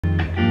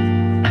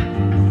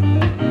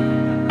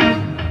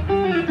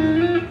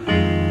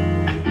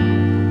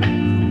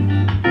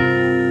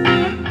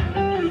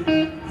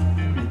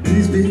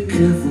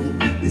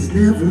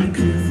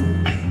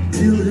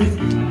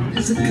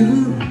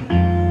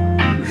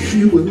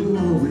She will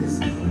always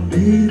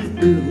pay the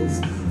bills.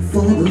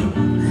 Father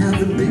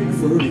having big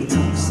funny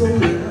talk so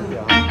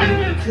loud.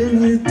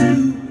 Can you do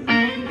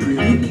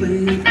pretty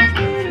plain?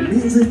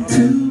 Means it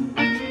too.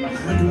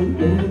 I don't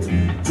want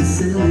to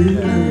sell you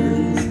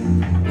lies.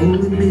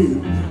 Only me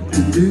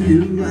to do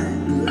you right.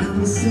 But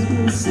I'm a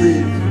simple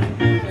slave.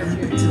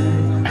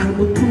 Appetite. I'm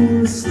a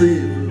poor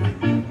slave.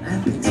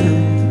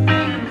 Appetite.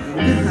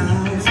 Hunger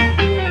house.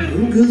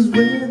 Hunger's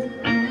red.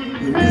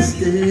 Hunger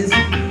stays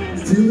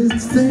till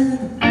it's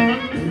fed.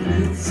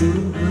 And it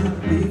somehow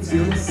leaves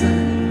your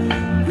side.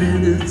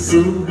 Then it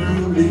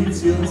somehow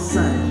leaves your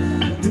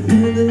side.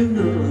 Depending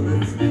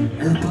on its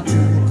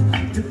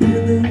appetite.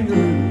 Depending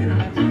on your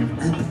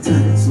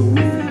appetite. So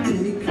if you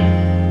take,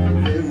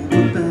 then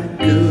put back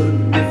good.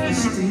 And if you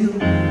steal,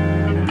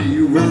 be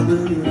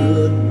Robin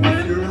Hood. And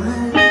if your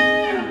eyes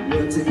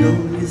wanting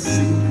all you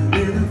see,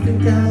 then I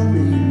think I'll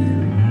name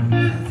you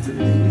after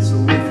me. So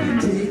if you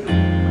take,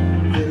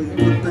 then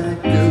put back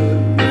good.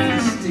 And if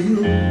you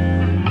steal,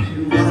 be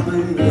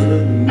Robin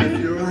Hood. And if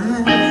your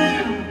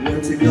eyes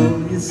wanting all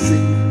you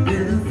see,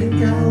 then I think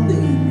I'll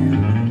name you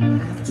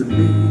after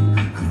me.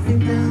 I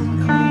think I'll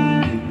call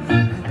you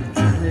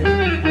appetite.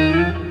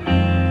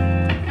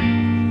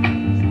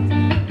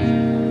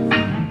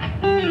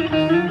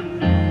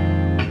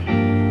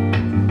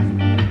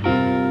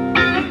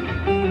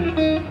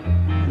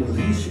 Well,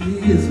 here she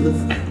is with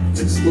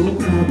two small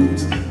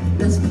problems.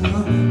 Best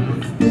part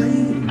of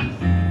blame.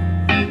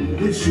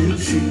 Wishing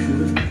she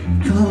could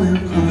call him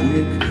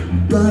heartache,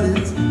 but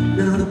it's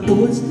not a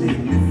boy's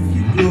name. If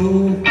you grow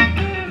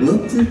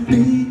up to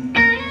be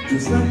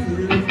just like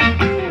him,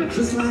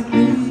 just like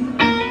me,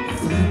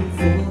 fighting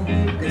for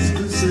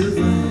exclusive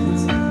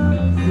rights,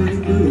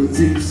 honeymoons,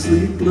 deep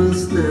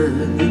sleepless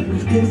nights. In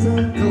which case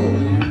I'll call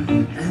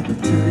you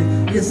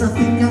appetite. Yes, I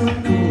think I'll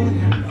call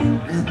you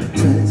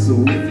appetite. So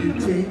if you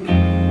take,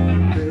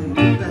 then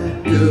put back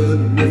good.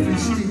 And if you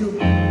steal,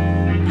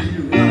 be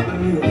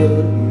Robin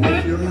Hood. And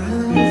if your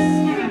eyes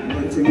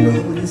wanting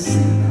all you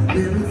see,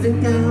 then I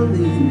think I'll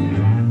name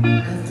you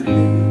after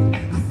me.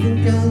 I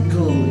think I'll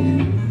call you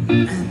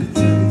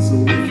appetite. So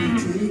if you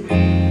take,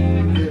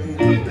 then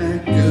put back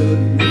good.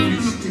 And if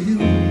you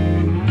steal,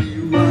 be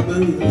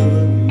Robin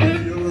Hood. And if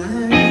your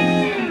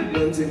eyes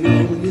wanting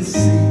all you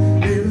see,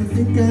 then I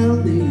think I'll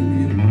name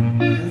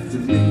you after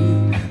me.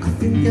 I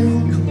think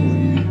I'll call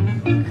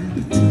you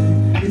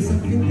appetite. Yes, I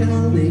think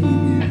I'll name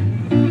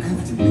you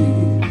after me.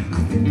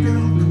 I think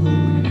I'll call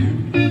you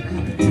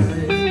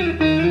appetite.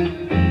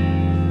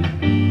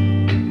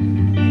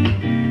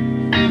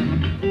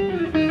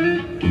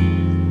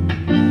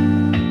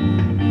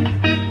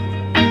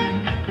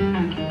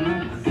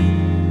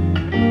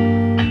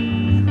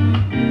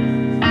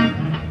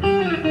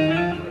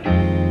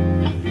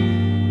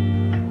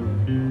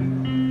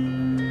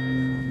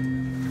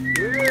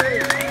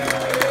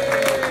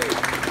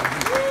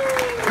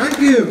 Thank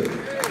you.